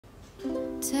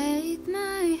Take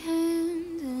my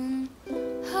hand and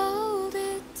hold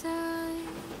it tight.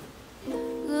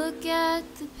 Look at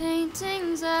the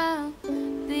paintings, I'll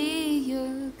be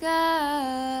your guide.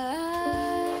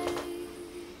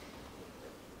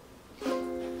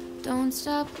 Don't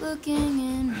stop looking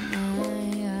in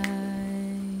my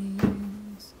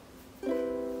eyes.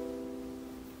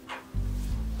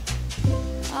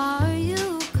 Are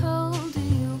you cold? Do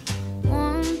you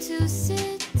want to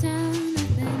sit down?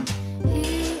 I've been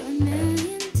here a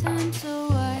million times, so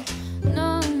I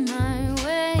know my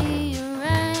way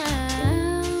around.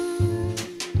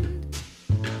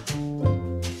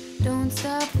 Don't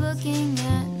stop looking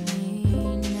at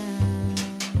me now.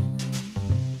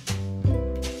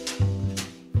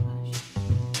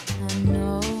 I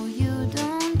know you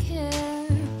don't care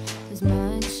as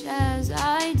much as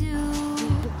I do,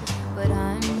 but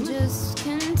I'm just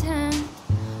content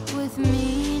with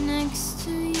me next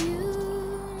to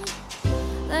you.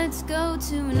 Let's go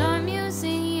to an art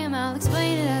museum, I'll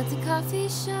explain it at the coffee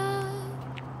shop.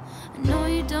 I know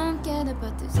you don't get it,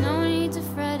 but there's no need to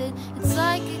fret it. It's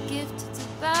like a gift, it's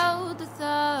about the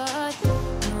thought.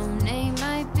 Monet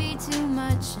might be too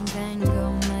much and Van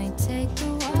Gogh might take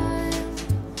a while,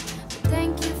 but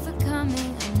thank you for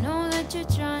coming. I know that you're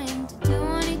trying to do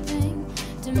anything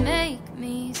to make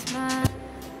me smile.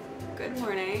 Good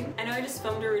morning. I know I just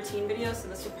filmed a routine video, so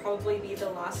this will probably be the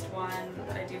last one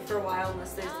that I do for a while,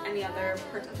 unless there's any other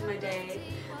parts of my day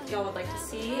y'all would like to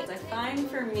see. I find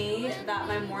for me that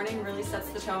my morning really sets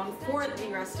the tone for the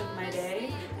rest of my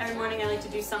day. Every morning I like to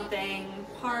do something,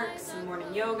 parks, some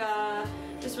morning yoga.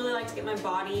 Just really like to get my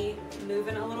body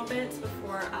moving a little bit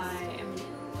before I am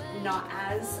not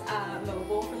as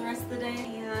mobile for the rest of the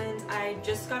day. And I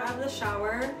just got out of the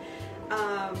shower.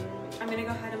 I'm gonna go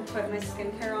ahead and put my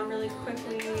skincare on really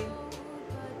quickly,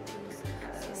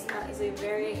 because that is a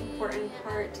very important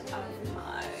part of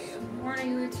my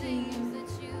morning routine.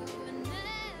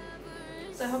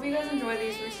 So I hope you guys enjoy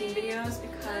these routine videos,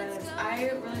 because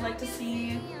I really like to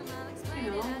see,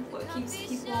 you know, what keeps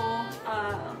people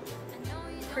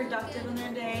productive in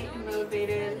their day and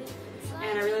motivated.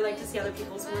 And I really like to see other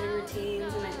people's morning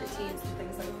routines and night routines and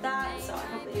things like that. So I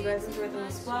hope that you guys enjoy them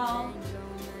as well.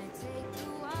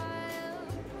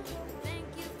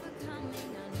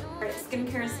 Alright,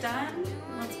 skincare is done.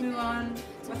 Let's move on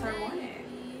with our morning.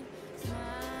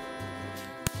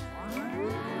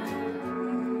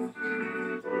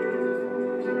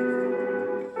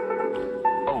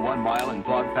 Oh, 1 mile in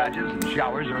clogged patches and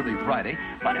showers early Friday,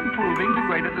 but improving to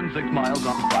greater than 6 miles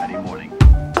on Friday morning.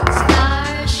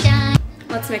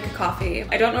 Let's make a coffee.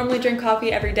 I don't normally drink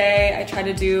coffee every day. I try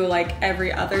to do like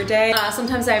every other day.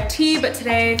 Sometimes I have tea, but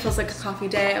today feels like a coffee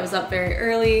day. I was up very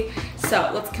early. So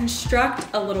let's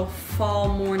construct a little fall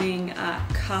morning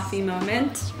coffee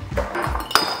moment.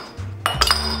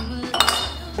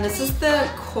 And this is the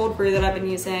cold brew that I've been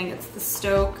using. It's the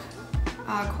Stoke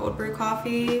cold brew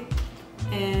coffee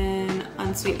in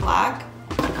unsweet black.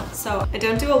 So I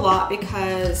don't do a lot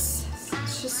because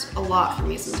it's just a lot for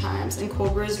me sometimes, and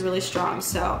cold brew is really strong.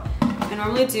 So I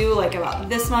normally do like about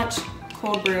this much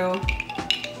cold brew.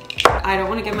 I don't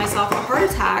want to give myself a heart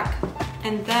attack.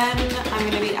 And then I'm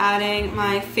going to be adding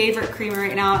my favorite creamer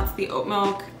right now. It's the oat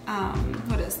milk,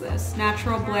 what is this?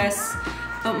 Natural Bliss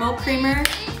oat milk creamer.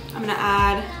 I'm going to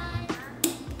add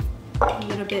a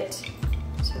little bit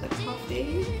to the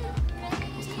coffee.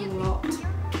 It's kind of locked.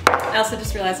 I also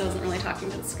just realized I wasn't really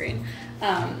talking to the screen.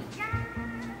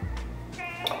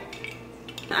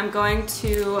 I'm going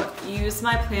to use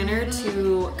my planner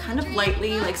to kind of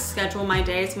lightly like schedule my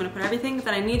day. So I'm gonna put everything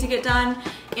that I need to get done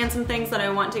and some things that I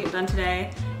want to get done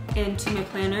today into my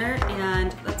planner,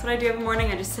 and that's what I do every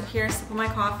morning. I just sit here, sip on my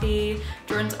coffee.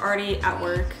 Jordan's already at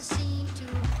work.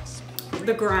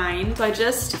 The grind. So I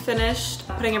just finished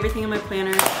putting everything in my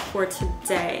planner for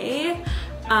today.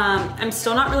 I'm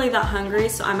still not really that hungry,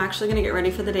 so I'm actually gonna get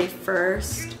ready for the day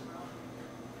first.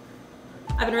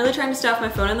 I've been really trying to stay off my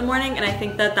phone in the morning, and I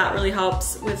think that that really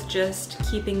helps with just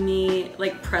keeping me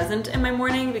like present in my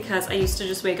morning, because I used to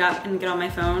just wake up and get on my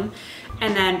phone,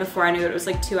 and then before I knew it was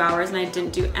like 2 hours and I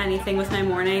didn't do anything with my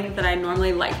morning that I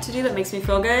normally like to do that makes me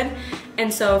feel good.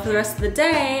 And so for the rest of the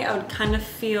day I would kind of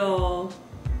feel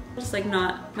just like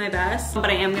not my best.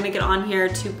 But I am gonna get on here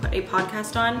to put a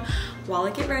podcast on while I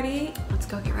get ready. Let's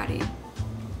go get ready.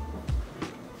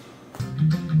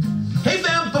 Hey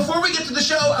fam, before we get to the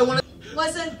show, I want to...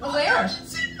 Wasn't aware.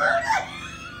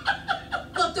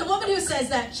 Look, the woman who says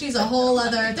that, she's a whole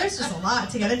other, there's just a lot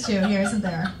to get into here, isn't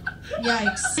there?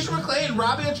 Yikes. Aisha McLean,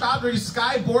 Rabia Chaudhry,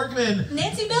 Sky Borgman,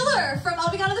 Nancy Miller from All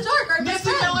We Got in the Dark, our best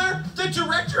Nancy friend. Miller, the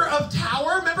director of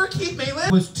Tower, remember Keith Maitland?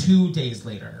 It was 2 days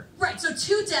later. Right, so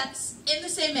 2 deaths in the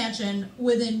same mansion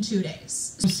within 2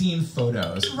 days. We've seen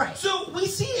photos. Right. So we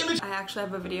see images. I actually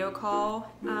have a video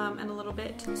call in a little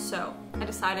bit, so I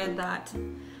decided that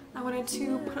I wanted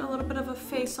to put a little bit of a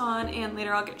face on and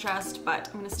later I'll get dressed, but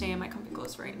I'm gonna stay in my comfy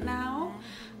clothes right now.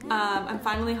 I'm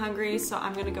finally hungry, so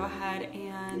I'm gonna go ahead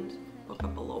and book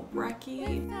up a little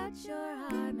brekkie.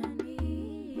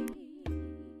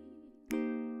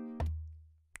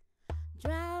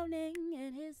 Drowning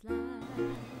in his life,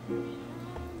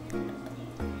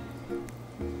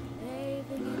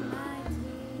 bathing in my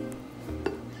tears,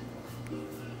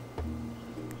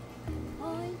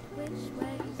 point which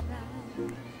way is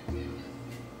right,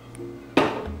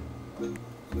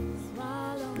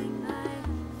 swallowing my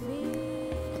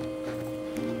fears,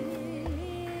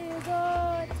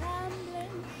 or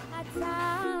tumbling at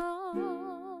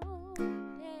sound,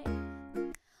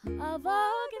 yeah, of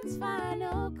organ's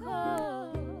final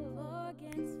chord.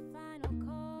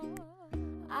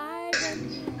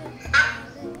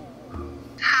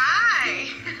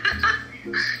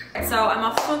 So I'm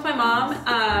off with my mom,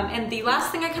 and the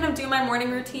last thing I kind of do in my morning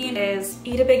routine is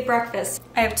eat a big breakfast.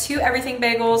 I have 2 everything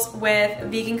bagels with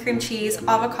vegan cream cheese,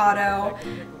 avocado,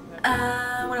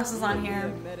 what else is on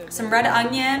here? Some red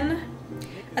onion,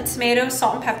 a tomato,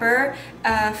 salt and pepper,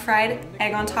 fried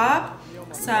egg on top,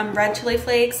 some red chili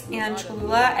flakes and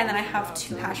Cholula, and then I have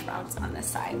 2 hash browns on this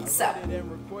side. So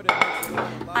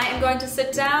I am going to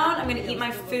sit down, I'm going to eat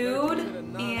my food,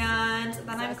 and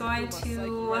then I'm going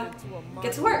to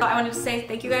get to work. I wanted to say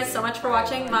thank you guys so much for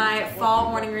watching my fall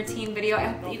morning routine video. I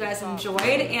hope that you guys enjoyed,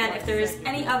 and if there's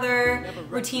any other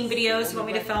routine videos you want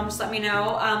me to film, just let me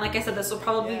know. Like I said, this will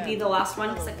probably be the last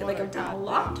one because I feel like I've done a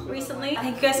lot recently.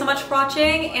 Thank you guys so much for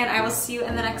watching, and I will see you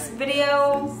in the next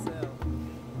video.